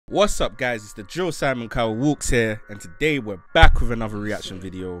What's up guys, it's the Joe Simon Cowell Walkz here, and today we're back with another reaction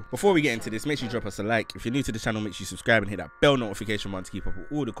video. Before we get into this, make sure you drop us a like. If you're new to the channel, make sure you subscribe and hit that bell notification button to keep up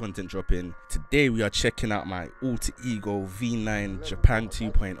with all the content dropping. Today we are checking out my alter ego V9 Japan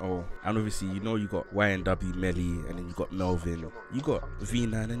 2.0, and obviously you know you got Y&W Melly, and then you got Melvin, you got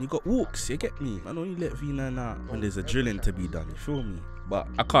V9, and you got Walkz. You get me? I know you let V9 out when there's a drilling to be done, you feel me? But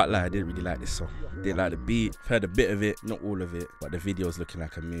I can't lie, I didn't really like this song. Didn't like the beat, heard a bit of it, not all of it, but the video's looking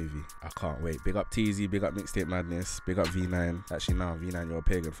like a movie. I can't wait. Big up TZ, big up Mixtape Madness, big up V9. Actually, now V9, you're a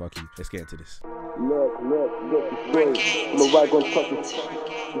pagan, fuck you. Let's get into this. Look, I'm a right gon' touch it.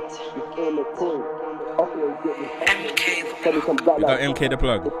 We got MK the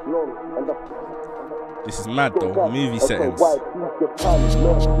plug. This is mad though, movie settings.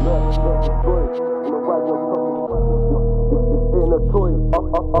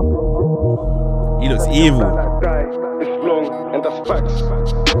 He looks evil.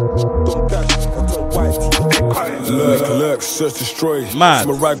 Look, search destroy. Mad.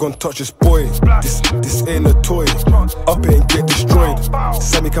 My right gon' touch this boy. This ain't a toy. Up and get destroyed.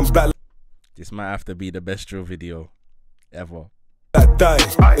 Sammy come back. This might have to be the best drill video ever. Like die,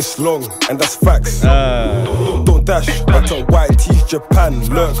 it's long and that's facts. Don't dash, I turn white teeth Japan.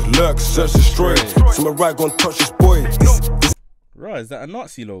 Lurk, search destroy. So my right gon' touch this boy. Bro, is that a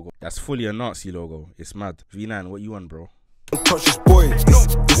Nazi logo? That's fully a Nazi logo. It's mad. V9, what you want, bro? Touch this boy.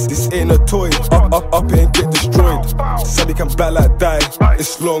 This ain't a toy. Up and get destroyed. Sammy can black like die.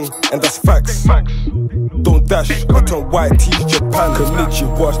 It's long and that's facts. Don't dash, I turn white teeth Japan.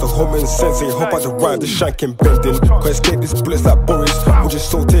 Konichi, watch the Homen Sensei. Hop out the ride, the shanking bending. Can't escape this bullets like Boris. We'll just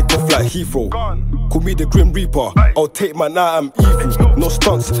so take off like Heathrow. Call me the Grim Reaper. I'll take my now I'm evil. No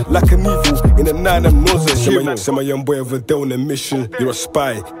stunts like an evil. In the 9 I'm nonsense. Say my young boy over there on a mission. You're a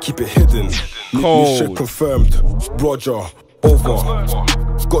spy, keep it hidden. Mission confirmed. Roger, over.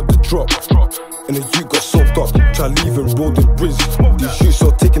 Got the drop. And then you got soaked up. Try leaving road and bridge. These youths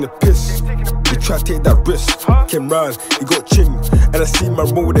are taking a piss. They try to take that risk. Came round, he got ching. And I see my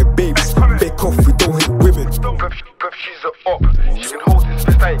roll with their babes. Bake off, we don't hit women. She's a op. She can hold his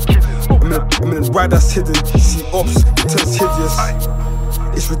fist, I ain't kidding. I'm in a ride that's hidden. See ops, it turns hideous.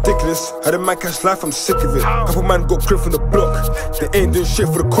 It's ridiculous. How the man catch life, I'm sick of it. Couple man got crib from the block. They ain't doing shit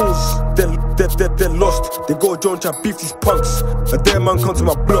for the cause. They're lost. They go John try beef these punks. A damn man come to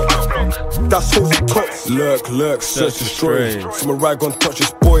my block. That's hoes and cops. Lurk, search destroy. So my right gon' touch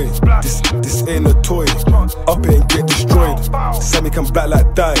this boy. This ain't a toy. Up and get destroyed. Sammy can black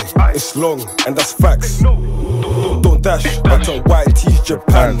like die. It's long and that's facts. Don't dash, I turn white teeth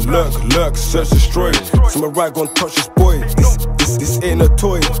Japan. Lurk, search destroy. So my right gon' touch this boy. This ain't a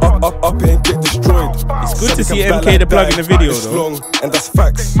toy. Up and get destroyed. It's good to see MK the plug in the video it's though. Long and that's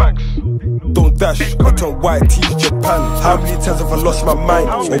facts. Don't dash, I turn white teeth Japan. How many times have I lost my mind?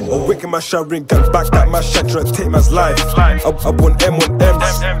 Or waking my showering gun back that my shack trying to take man's life. I want M on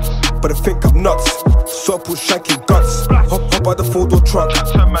M's, but I think I'm nuts. So I put shanky guts. Hop out the four-door truck.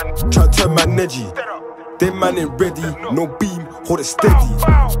 Try to turn my nedgy. They man ain't ready, no beam, hold it steady.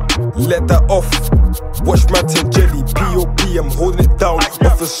 Let that off, watch man turn jelly. P.O.P. I'm holding it down,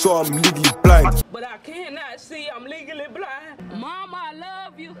 officer I'm legally blind. But I cannot see, I'm legally blind. Mama, I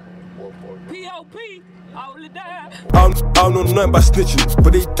love you. P.O.P. all the time. I don't know nothing about snitching,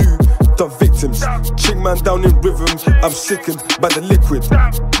 but they do the victims. Ching man down in rhythm, I'm sickened by the liquid.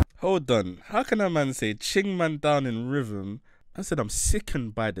 Hold on, how can a man say ching man down in rhythm? I said I'm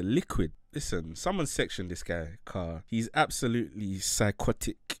sickened by the liquid. Listen, someone section this guy, car. He's absolutely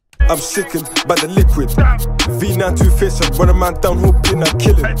psychotic. I'm sickened by the liquid. V9 two-face, I run a man down, hoping I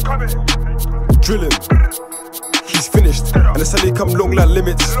kill him. Drilling, he's finished. And the salary come long like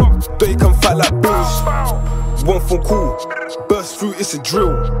limits. Don't you come fat like bills. One phone call, burst through, it's a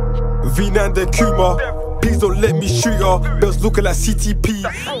drill. V9 the Kuma. Please don't let me shoot ya. Bells looking like CTP.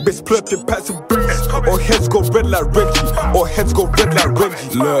 Best plurping pats and breeze. Or heads go red like Reggie. Or heads go red like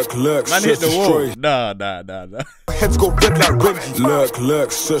Reggie. Lurk, man hit the wall. Nah. Heads go red like Reggie.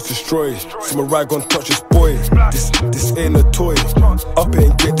 Lurk, search destroy. So my right gon' touch this boy. This ain't a toy. Up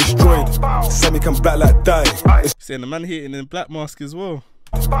and get destroyed. Sammy can black like die. Saying the man hitting in black mask as well.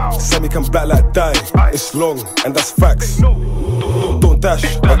 Sammy can black like die. It's long and that's facts. Don't dash,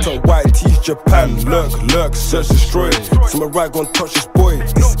 I turn white teeth Japan. Lurk, search destroy. So my right gon' touch this boy.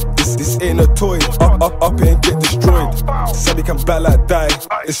 This ain't a toy. Up and get destroyed. Sammy can black like die.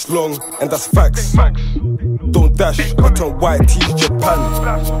 It's long and that's facts. Don't dash, I turn white teeth Japan.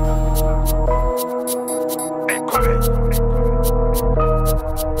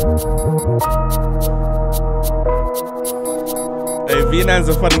 Hey, V9's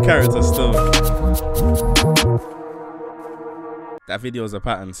a funny character still. That video is a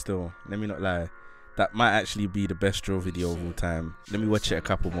pattern still, let me not lie. That might actually be the best drill video of all time. Let me watch it a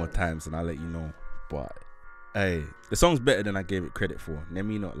couple more times and I'll let you know. But hey, the song's better than I gave it credit for. Let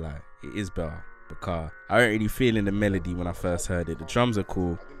me not lie, it is better. Because I wasn't really feeling the melody when I first heard it. The drums are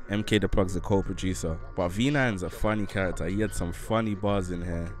cool. MK the Plug's a co-producer, but V9's a funny character. He had some funny bars in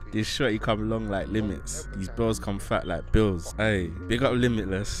here. This shorty come long like Limits. These bills come fat like Bills. Hey, big up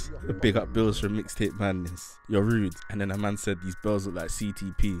Limitless. Big up Bills from Mixtape Madness. You're rude. And then a man said these bills look like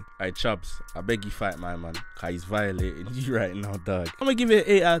CTP. Hey Chubbs, I beg you fight my man, cause he's violating you right now, dog. I'm gonna give it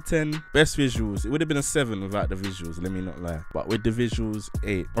an 8 out of 10. Best visuals. It would have been a 7 without the visuals, let me not lie. But with the visuals,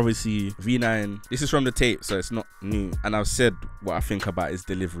 8. Obviously, V9, this is from the tape, so it's not new. And I've said what I think about his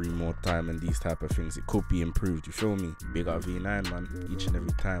delivery more time and these type of things. It could be improved, you feel me? Big up V9, man, each and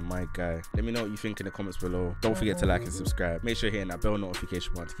every time, my guy. Let me know what you think in the comments below. Don't forget to like and subscribe. Make sure you're hitting that bell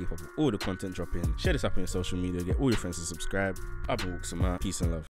notification button to keep up with all the content dropping. Share this up on your social media, get all your friends to subscribe. I've been Walkz, man. Peace and love.